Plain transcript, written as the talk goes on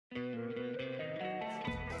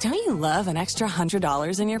Don't you love an extra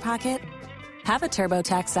 $100 in your pocket? Have a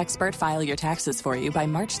TurboTax expert file your taxes for you by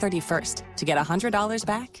March 31st to get $100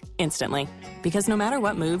 back instantly. Because no matter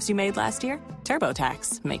what moves you made last year,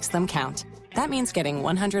 TurboTax makes them count. That means getting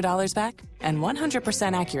 $100 back and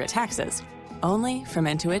 100% accurate taxes only from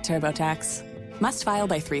Intuit TurboTax. Must file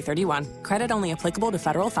by 3/31. Credit only applicable to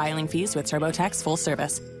federal filing fees with TurboTax full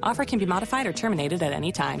service. Offer can be modified or terminated at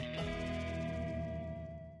any time.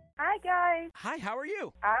 Hi, guys. Hi, how are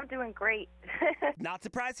you? I'm doing great. Not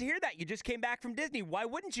surprised to hear that. You just came back from Disney. Why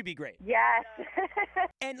wouldn't you be great? Yes.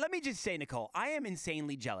 And let me just say, Nicole, I am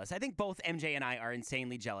insanely jealous. I think both MJ and I are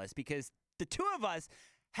insanely jealous because the two of us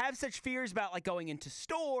have such fears about like going into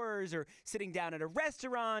stores or sitting down at a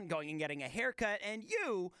restaurant, going and getting a haircut, and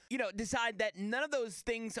you decide that none of those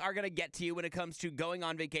things are going to get to you when it comes to going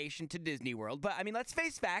on vacation to Disney World. But I mean, let's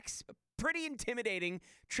face facts. Pretty intimidating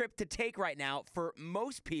trip to take right now for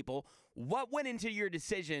most people. What went into your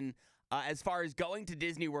decision as far as going to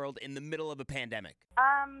Disney World in the middle of a pandemic?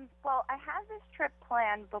 Well, I had this trip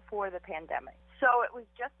planned before the pandemic. So it was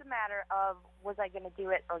just a matter of was I going to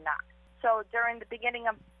do it or not. So during the beginning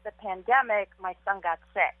of the pandemic, my son got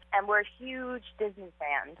sick, and we're huge Disney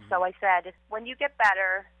fans. Mm-hmm. So I said, when you get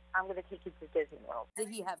better, I'm going to take you to Disney World. Did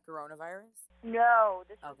he have coronavirus? No,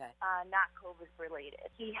 this okay. was not COVID related.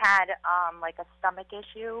 He had like a stomach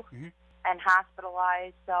issue mm-hmm. and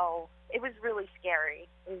hospitalized, so it was really scary.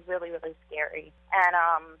 It was really, really scary. And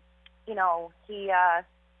he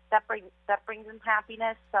that brings him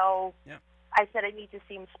happiness. So yeah. I said I need to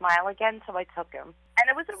see him smile again, so I took him. And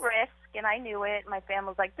it was a risk, and I knew it. My family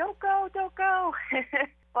was like, "Don't go, don't go."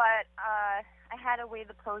 But I had to weigh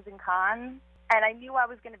the pros and cons. And I knew I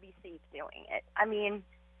was going to be safe doing it. I mean,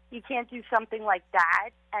 you can't do something like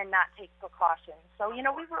that and not take precautions. So, we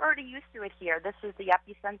were already used to it here. This was the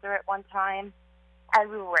epicenter at one time, and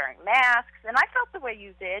we were wearing masks. And I felt the way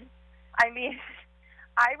you did. I mean,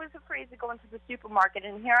 I was afraid to go into the supermarket,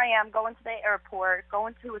 and here I am going to the airport,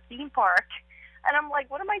 going to a theme park, and I'm like,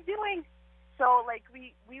 what am I doing? So, like,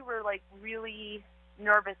 we were, like, really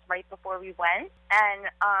nervous right before we went.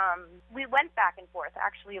 And we went back and forth,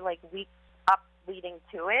 actually, like, weeks up leading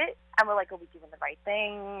to it, and we're like, are we doing the right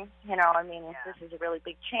thing? This is a really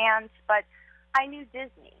big chance. But I knew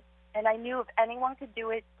Disney, and I knew if anyone could do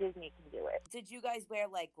it, Disney can do it. Did you guys wear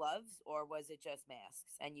like gloves, or was it just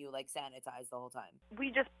masks and you like sanitized the whole time? We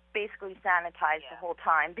just basically sanitized the whole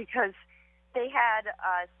time because they had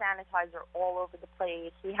sanitizer all over the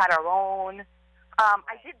place. We had our own.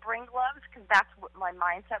 I did bring gloves because that's what my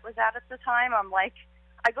mindset was at the time. I'm like,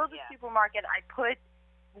 I go to the supermarket, I put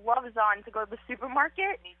gloves on to go to the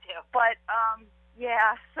supermarket. Me too. But,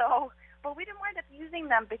 but we didn't wind up using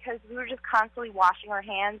them because we were just constantly washing our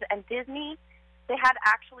hands. And Disney, they had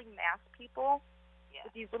actually masked people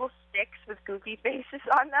with these little sticks with goofy faces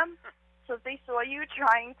on them. So if they saw you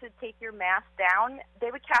trying to take your mask down,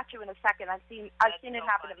 they would catch you in a second. I've seen it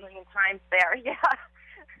happen a million times there. Yeah.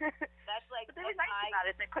 That's like. But they were nice about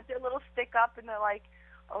it. They put their little stick up and they're like,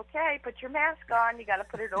 okay, put your mask on. You got to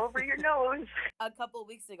put it over your nose. A couple of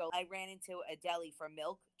weeks ago, I ran into a deli for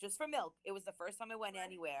milk, just for milk. It was the first time I went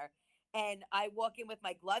anywhere. And I walk in with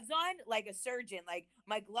my gloves on, like a surgeon, like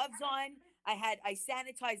my gloves on. I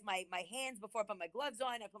sanitized my hands before I put my gloves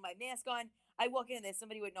on. I put my mask on. I walk in and there's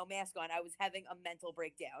somebody with no mask on. I was having a mental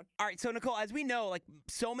breakdown. All right, so Nicole, as we know, like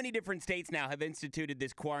so many different states now have instituted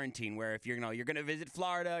this quarantine where if you're going to visit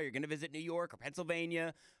Florida, you're going to visit New York or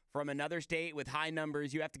Pennsylvania from another state with high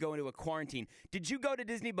numbers, you have to go into a quarantine. Did you go to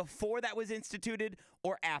Disney before that was instituted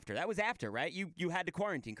or after? That was after, right? You had to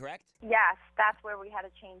quarantine, correct? Yes, that's where we had to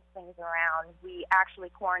change things around. We actually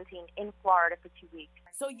quarantined in Florida for 2 weeks.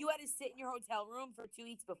 So you had to sit in your hotel room for 2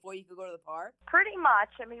 weeks before you could go to the park? Pretty much.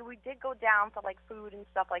 I mean, we did go down for like food and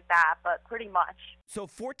stuff like that, but pretty much. So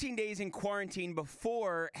 14 days in quarantine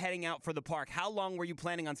before heading out for the park. How long were you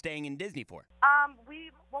planning on staying in Disney for?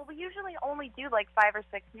 We usually only do like 5 or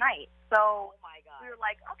 6 nights. So oh my God. We were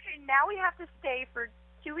like, okay, now we have to stay for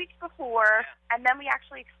 2 weeks before, and then we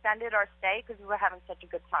actually extended our stay because we were having such a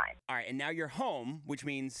good time. All right, and now you're home, which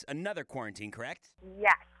means another quarantine, correct?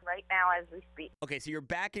 Yes, right now as we speak. Okay, so you're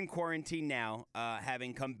back in quarantine now,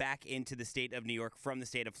 having come back into the state of New York from the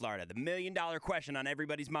state of Florida. The million-dollar question on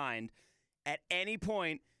everybody's mind, at any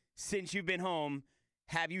point since you've been home,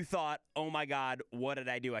 have you thought, oh my God, what did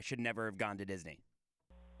I do? I should never have gone to Disney.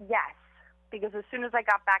 Yes, because as soon as I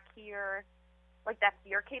got back here, like that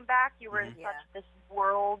fear came back. You were in such this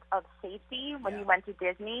world of safety when you went to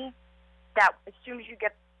Disney that as soon as you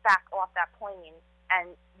get back off that plane and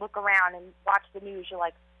look around and watch the news, you're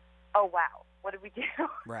like, oh, wow, what did we do?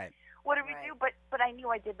 Right. what do we do? But I knew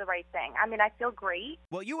I did the right thing. I mean, I feel great.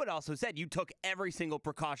 Well, you had also said you took every single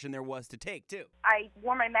precaution there was to take, too. I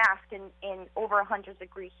wore my mask in over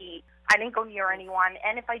 100-degree heat. I didn't go near anyone.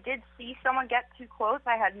 And if I did see someone get too close,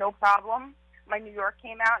 I had no problem. My New York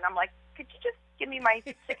came out, and I'm like, could you just give me my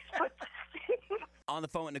 6-foot distance? On the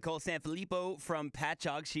phone with Nicole Sanfilippo from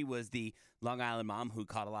Patchogue. She was the Long Island mom who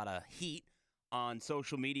caught a lot of heat on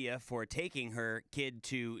social media for taking her kid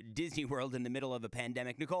to Disney World in the middle of a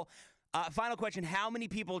pandemic. Nicole, final question. How many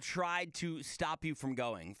people tried to stop you from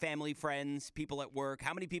going? Family, friends, people at work?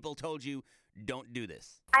 How many people told you, don't do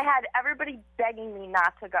this? I had everybody begging me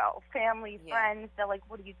not to go. Family, friends, they're like,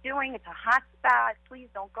 what are you doing? It's a hot spot. Please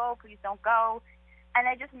don't go. Please don't go. And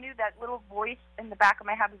I just knew that little voice in the back of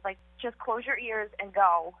my head was like, just close your ears and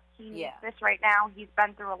go. He needs this right now. He's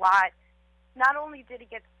been through a lot. Not only did he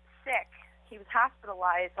get sick, he was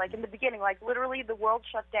hospitalized. Like in the beginning, like literally the world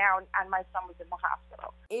shut down and my son was in the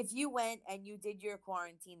hospital. If you went and you did your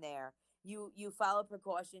quarantine there, you followed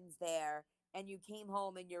precautions there, and you came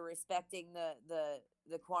home and you're respecting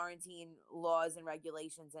the quarantine laws and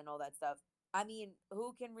regulations and all that stuff, I mean,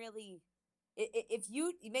 who can really... If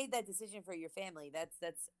you made that decision for your family, that's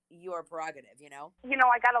your prerogative, you know? You know,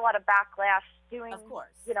 I got a lot of backlash doing, of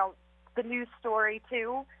course, you know, the news story,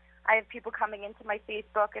 too. I have people coming into my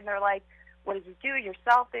Facebook, and they're like, what did you do? You're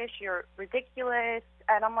selfish. You're ridiculous.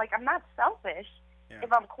 And I'm like, I'm not selfish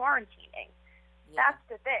if I'm quarantining. Yeah. That's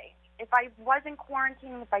the thing. If I wasn't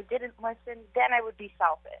quarantining, if I didn't listen, then I would be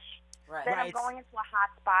selfish. Right. Then I'm going into a hot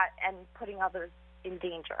spot and putting others in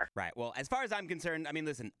danger. Right. Well, as far as I'm concerned, I mean,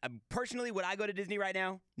 listen, personally, would I go to Disney right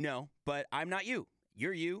now? No, but I'm not you.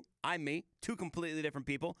 You're you. I'm me. Two completely different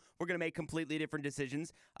people. We're going to make completely different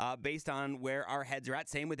decisions based on where our heads are at.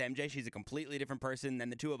 Same with MJ. She's a completely different person than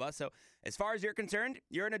the two of us. So as far as you're concerned,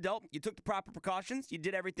 you're an adult. You took the proper precautions. You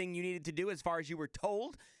did everything you needed to do as far as you were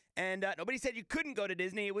told. And nobody said you couldn't go to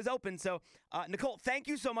Disney. It was open. So, Nicole, thank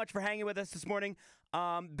you so much for hanging with us this morning.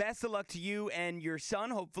 Best of luck to you and your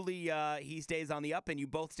son. Hopefully he stays on the up and you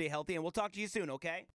both stay healthy. And we'll talk to you soon, okay?